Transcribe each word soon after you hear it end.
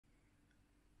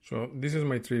So this is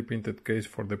my 3D printed case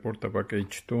for the Portapack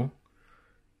H2.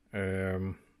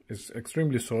 It's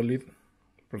extremely solid,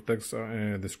 protects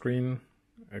the screen,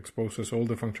 exposes all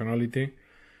the functionality.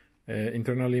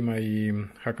 Internally my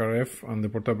HackRF and the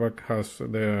Portapack has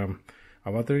a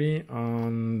battery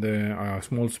and a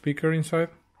small speaker inside.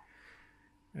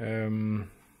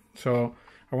 So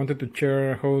I wanted to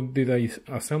share how did I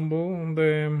assemble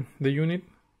the unit,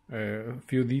 a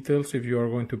few details if you are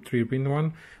going to 3D print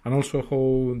one, and also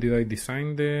how did I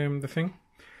design the thing.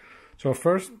 So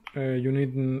first you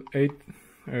need 8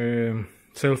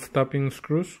 self-tapping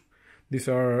screws. These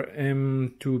are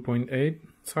M2.8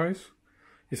 size.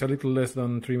 It's a little less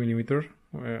than 3 millimeters.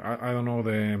 I don't know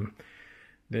the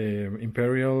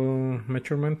imperial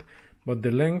measurement, but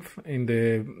the length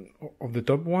of the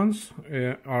top ones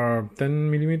are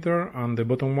 10 millimeter and the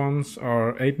bottom ones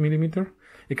are 8 millimeter.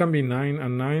 It can be 9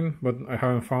 and 9, but I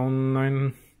haven't found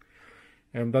 9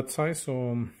 that size,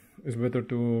 so it's better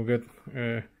to get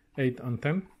 8 and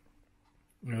 10.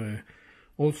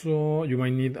 Also, you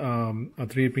might need a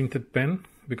 3D printed pen,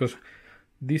 because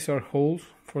these are holes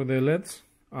for the LEDs,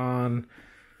 and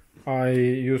I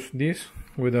use this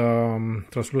with a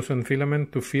translucent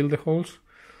filament to fill the holes.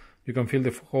 You can fill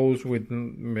the holes with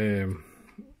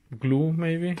glue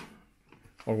maybe,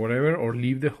 or whatever, or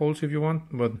leave the holes if you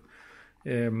want, but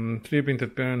 3D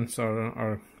printed pens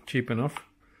are cheap enough.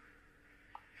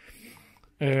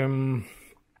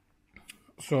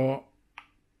 So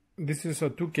this is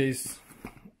a two-part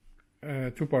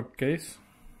case.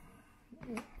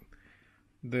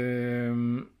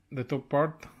 The top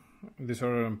part, these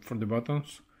are for the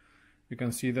buttons. You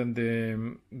can see that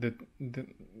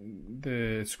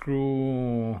the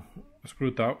screw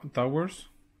towers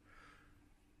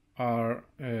are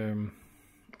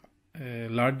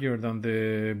larger than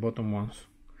the bottom ones,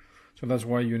 so that's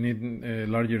why you need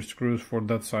larger screws for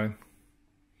that side.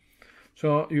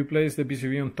 So you place the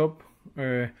PCB on top.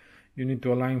 You need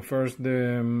to align first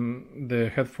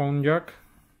the headphone jack.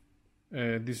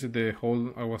 This is the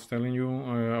hole I was telling you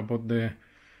about the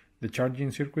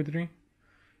charging circuitry.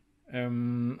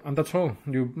 And that's all.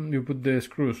 You put the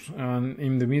screws, and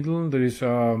in the middle there is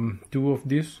 2 of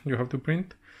these you have to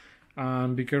print,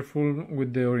 and be careful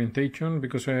with the orientation,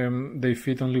 because they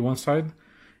fit only one side.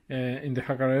 In the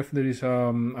HackRF there is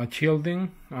a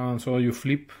shielding, and so you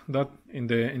flip that in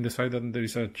the side that there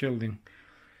is a shielding.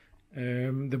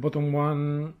 The bottom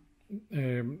one,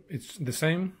 it's the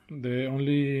same. The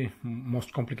only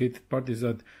most complicated part is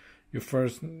that you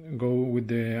first go with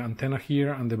the antenna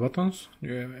here and the buttons.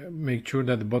 You make sure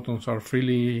that the buttons are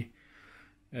freely,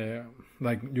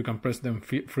 like you can press them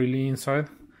freely inside.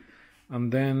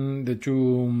 And then the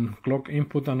 2 clock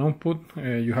input and output,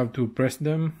 you have to press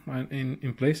them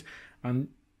in place. And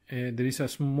there is a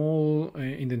small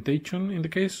indentation in the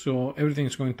case, so everything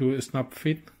is going to snap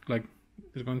fit, like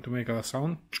it's going to make a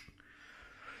sound.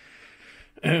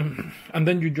 And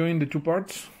then you join the 2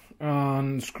 parts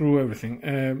and screw everything.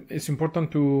 It's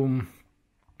important to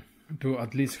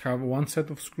at least have one set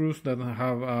of screws that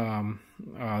have a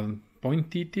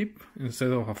pointy tip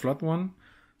instead of a flat one.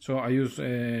 So I use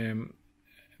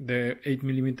the 8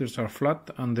 millimeters are flat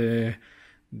and the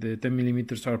 10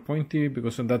 millimeters are pointy,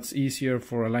 because that's easier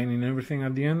for aligning everything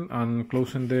at the end and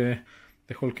closing the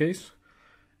whole case.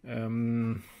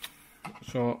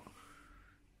 So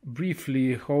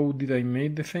briefly, how did I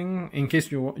make the thing, in case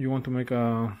you want to make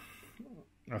a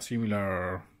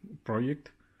similar project.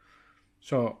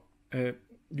 So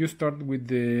you start with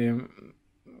the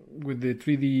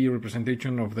 3D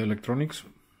representation of the electronics.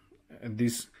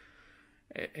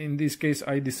 In this case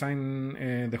I designed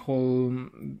the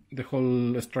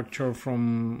whole structure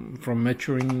from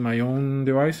measuring my own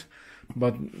device,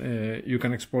 but you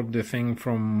can export the thing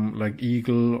from like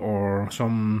Eagle or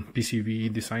some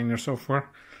PCB designer software.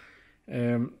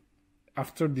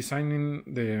 After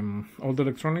designing all the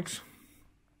electronics,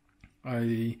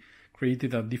 I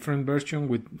created a different version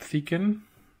with thicken,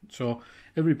 so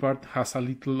every part has a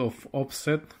little of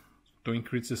offset to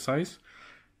increase the size,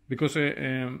 because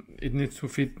it needs to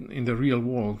fit in the real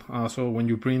world. So when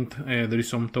you print, there is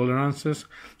some tolerances.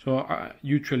 So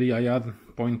usually I add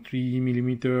 0.3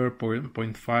 millimeter,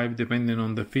 0.5, depending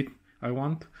on the fit I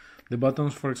want. The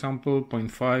buttons, for example,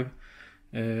 0.5,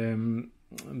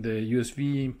 the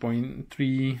USB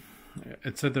 0.3,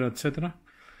 etc., etc.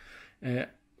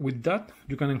 With that,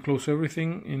 you can enclose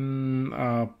everything in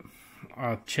a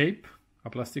shape, a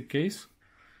plastic case,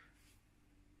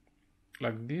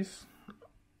 like this.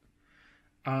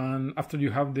 And after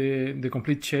you have the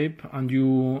complete shape, and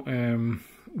you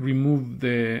remove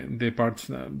the parts,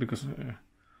 because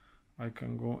I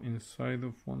can go inside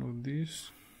of one of these.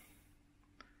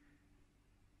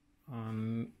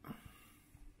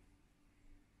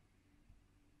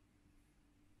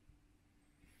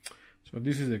 So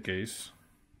this is the case,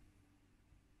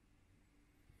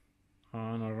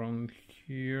 and around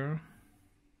here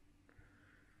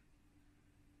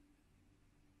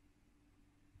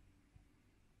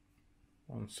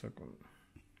one second.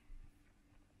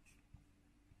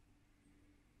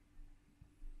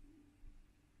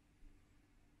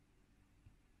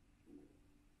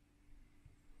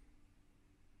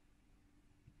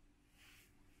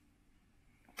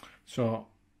 So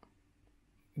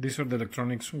these are the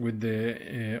electronics with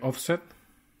the offset,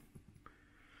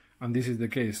 and this is the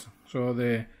case. So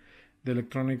the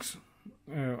electronics,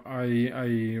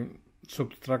 I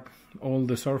subtract all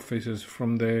the surfaces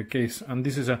from the case, and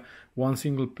this is a one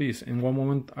single piece. In one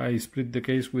moment I split the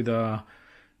case with a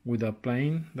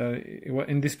plane that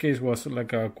in this case was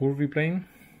like a curvy plane.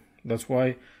 That's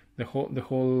why the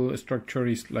whole structure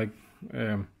is like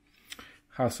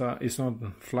it's not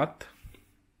flat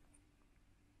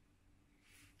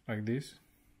like this.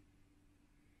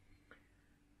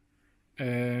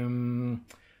 And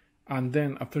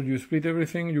then after you split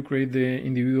everything, you create the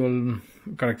individual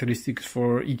characteristics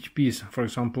for each piece. For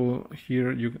example,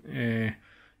 here you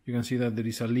can see that there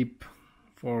is a lip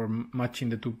for matching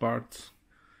the two parts.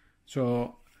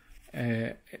 So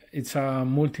it's a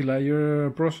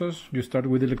multi-layer process. You start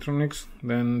with electronics,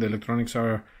 then the electronics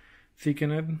are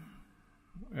thickened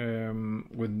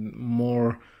with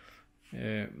more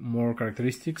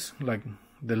characteristics, like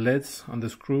the LEDs and the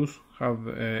screws have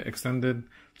extended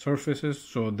surfaces,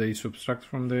 so they subtract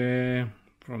from the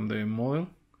model.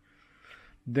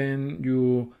 Then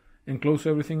you enclose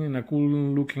everything in a cool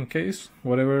looking case,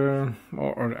 whatever,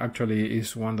 or actually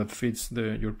is one that fits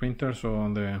your printer,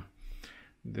 so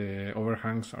the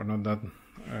overhangs are not that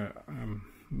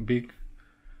big.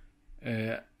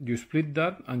 You split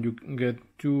that and you get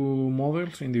two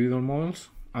models, individual models,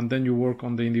 and then you work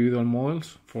on the individual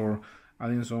models for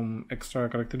adding some extra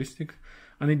characteristics.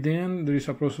 And at the end there is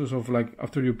a process of, like,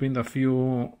 after you print a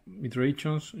few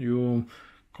iterations, you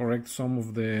correct some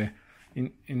of the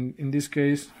in this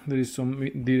case there is some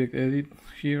direct edit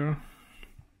here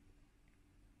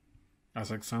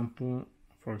as example.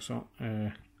 For example,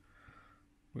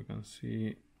 we can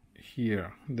see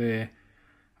here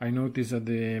I noticed that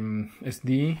the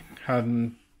SD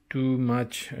had too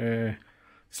much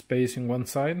space in one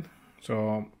side,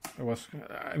 so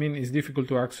it's difficult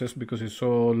to access because it's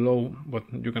so low, but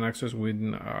you can access with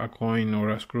a coin or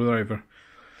a screwdriver.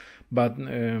 But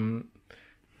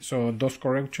so those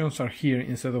corrections are here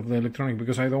instead of the electronic,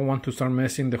 because I don't want to start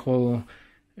messing the whole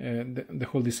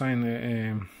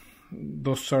design.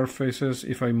 Those surfaces,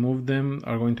 if I move them,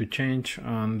 are going to change,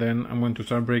 and then I'm going to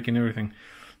start breaking everything.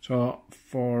 So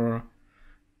for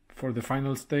the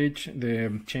final stage,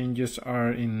 the changes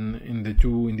are in the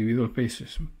two individual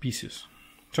pieces.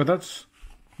 So that's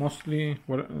mostly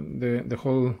what the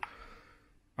whole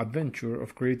adventure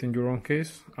of creating your own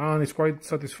case, and it's quite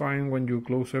satisfying when you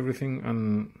close everything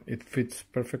and it fits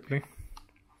perfectly.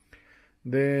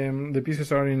 The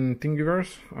pieces are in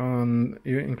Thingiverse, and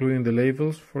including the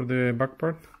labels for the back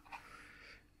part,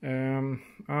 and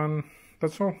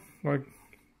that's all. Like,